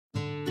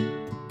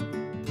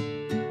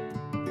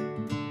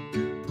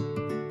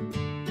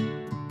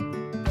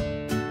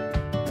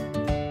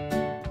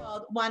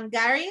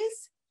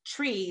Wangari's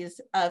Trees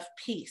of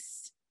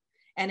Peace.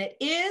 And it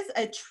is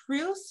a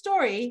true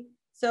story.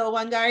 So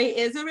Wangari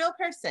is a real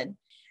person.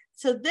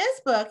 So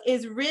this book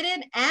is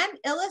written and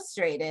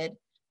illustrated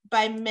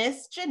by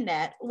Miss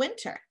Jeanette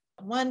Winter.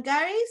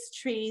 Wangari's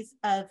Trees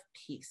of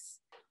Peace.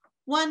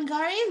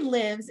 Wangari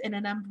lives in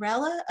an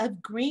umbrella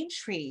of green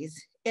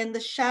trees in the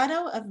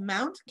shadow of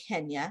Mount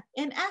Kenya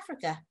in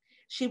Africa.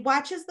 She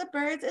watches the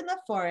birds in the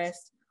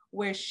forest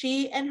where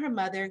she and her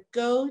mother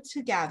go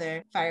to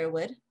gather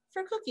firewood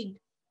for cooking.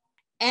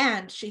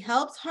 And she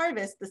helps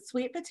harvest the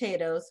sweet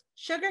potatoes,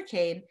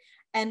 sugarcane,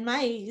 and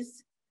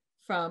maize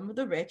from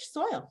the rich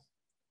soil.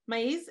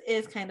 Maize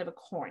is kind of a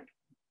corn.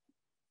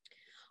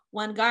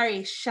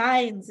 Wangari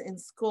shines in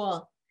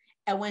school,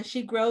 and when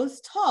she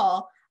grows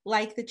tall,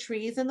 like the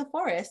trees in the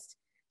forest,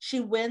 she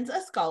wins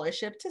a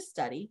scholarship to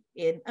study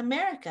in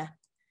America.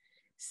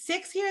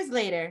 6 years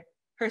later,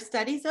 her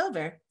studies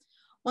over,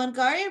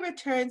 Wangari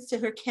returns to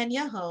her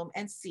Kenya home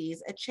and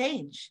sees a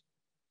change.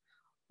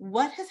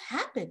 What has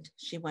happened,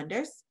 she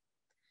wonders.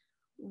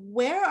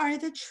 Where are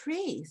the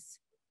trees?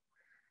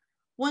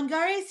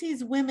 Wangari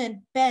sees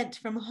women bent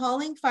from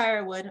hauling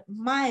firewood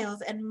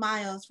miles and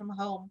miles from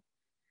home.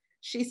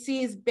 She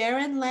sees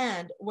barren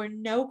land where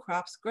no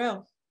crops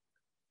grow.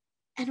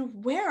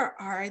 And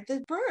where are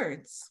the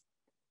birds?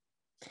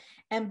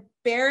 And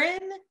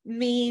barren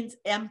means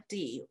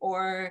empty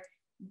or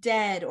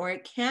dead, or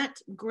it can't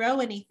grow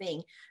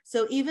anything.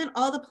 So even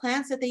all the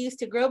plants that they used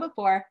to grow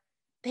before,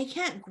 they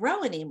can't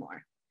grow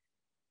anymore.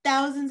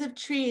 Thousands of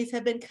trees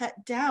have been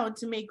cut down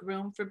to make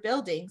room for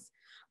buildings,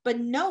 but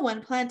no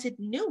one planted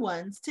new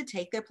ones to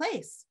take their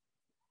place.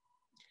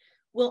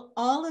 Will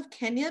all of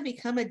Kenya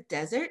become a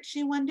desert,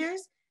 she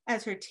wonders,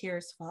 as her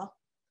tears fall.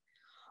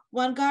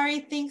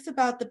 Wangari thinks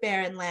about the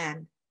barren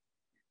land.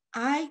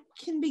 I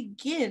can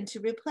begin to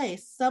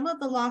replace some of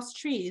the lost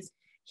trees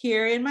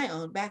here in my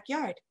own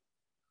backyard,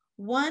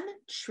 one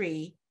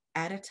tree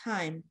at a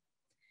time.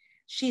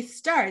 She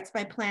starts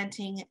by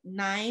planting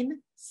 9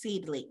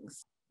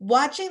 seedlings.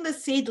 Watching the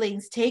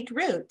seedlings take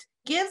root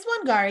gives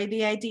Wangari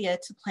the idea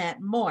to plant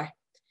more,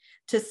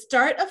 to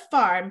start a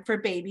farm for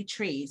baby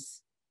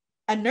trees,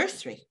 a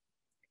nursery.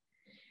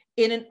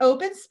 In an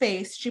open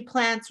space, she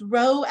plants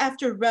row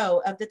after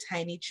row of the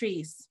tiny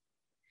trees.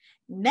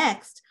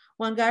 Next,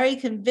 Wangari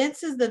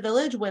convinces the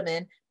village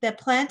women that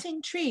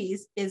planting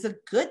trees is a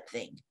good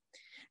thing.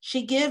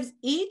 She gives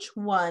each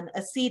one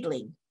a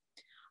seedling.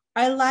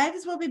 Our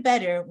lives will be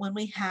better when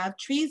we have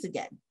trees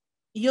again.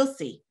 You'll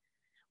see.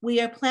 We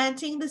are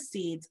planting the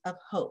seeds of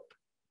hope.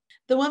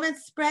 The women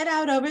spread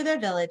out over their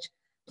village,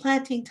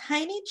 planting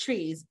tiny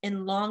trees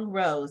in long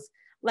rows,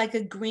 like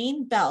a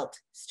green belt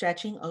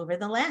stretching over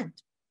the land.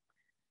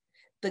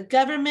 The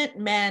government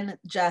men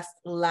just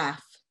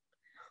laugh.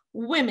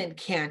 Women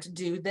can't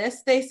do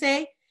this, they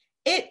say.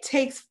 It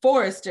takes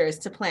foresters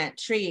to plant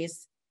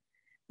trees.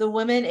 The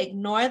women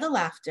ignore the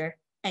laughter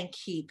and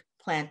keep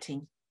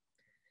planting.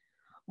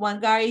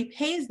 Wangari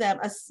pays them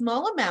a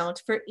small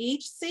amount for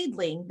each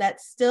seedling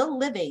that's still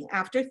living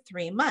after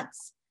 3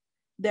 months,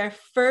 their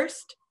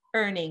first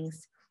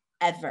earnings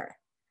ever.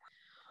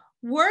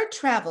 Word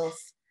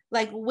travels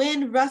like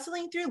wind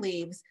rustling through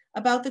leaves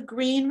about the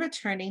green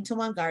returning to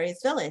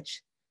Wangari's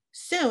village.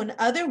 Soon,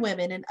 other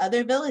women in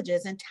other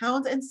villages and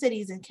towns and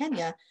cities in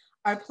Kenya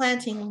are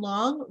planting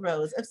long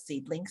rows of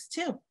seedlings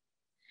too.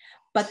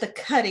 But the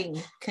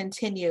cutting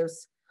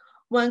continues.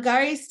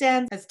 Wangari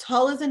stands as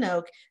tall as an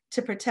oak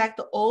to protect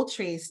the old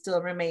trees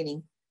still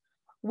remaining.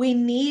 We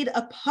need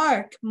a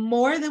park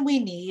more than we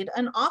need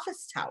an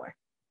office tower.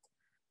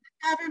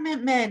 The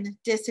government men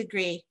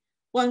disagree.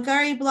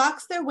 Wangari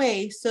blocks their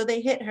way, so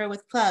they hit her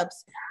with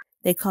clubs.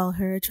 They call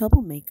her a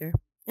troublemaker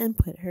and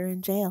put her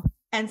in jail.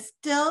 And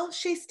still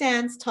she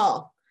stands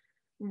tall.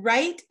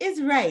 Right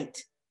is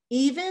right,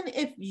 even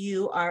if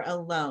you are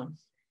alone.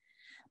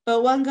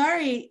 But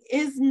Wangari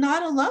is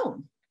not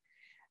alone.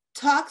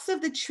 Talks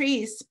of the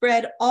trees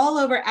spread all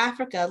over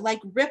Africa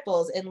like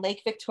ripples in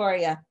Lake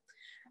Victoria.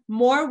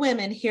 More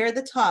women hear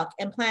the talk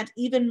and plant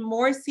even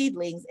more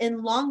seedlings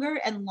in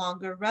longer and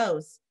longer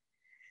rows.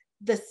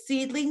 The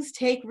seedlings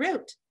take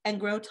root and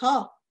grow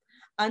tall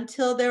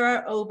until there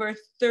are over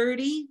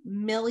 30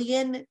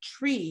 million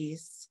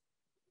trees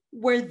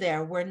where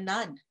there were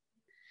none.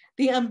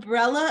 The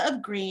umbrella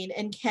of green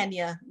in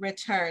Kenya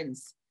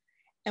returns,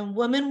 and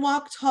women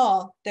walk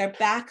tall, their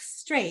backs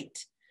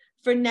straight,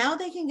 for now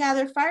they can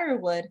gather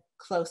firewood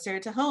closer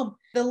to home.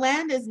 The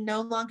land is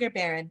no longer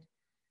barren.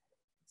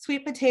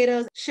 Sweet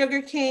potatoes,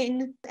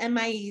 sugarcane, and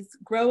maize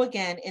grow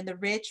again in the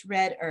rich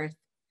red earth,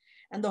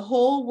 and the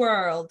whole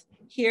world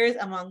hears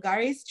of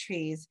Wangari's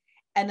trees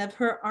and of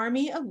her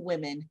army of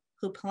women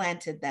who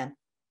planted them.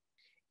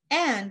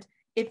 And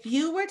if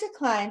you were to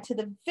climb to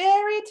the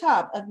very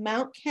top of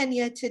Mount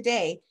Kenya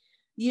today,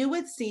 you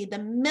would see the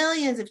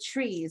millions of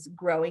trees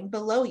growing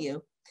below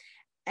you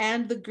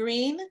and the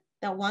green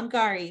that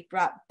Wangari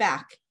brought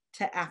back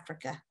to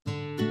Africa.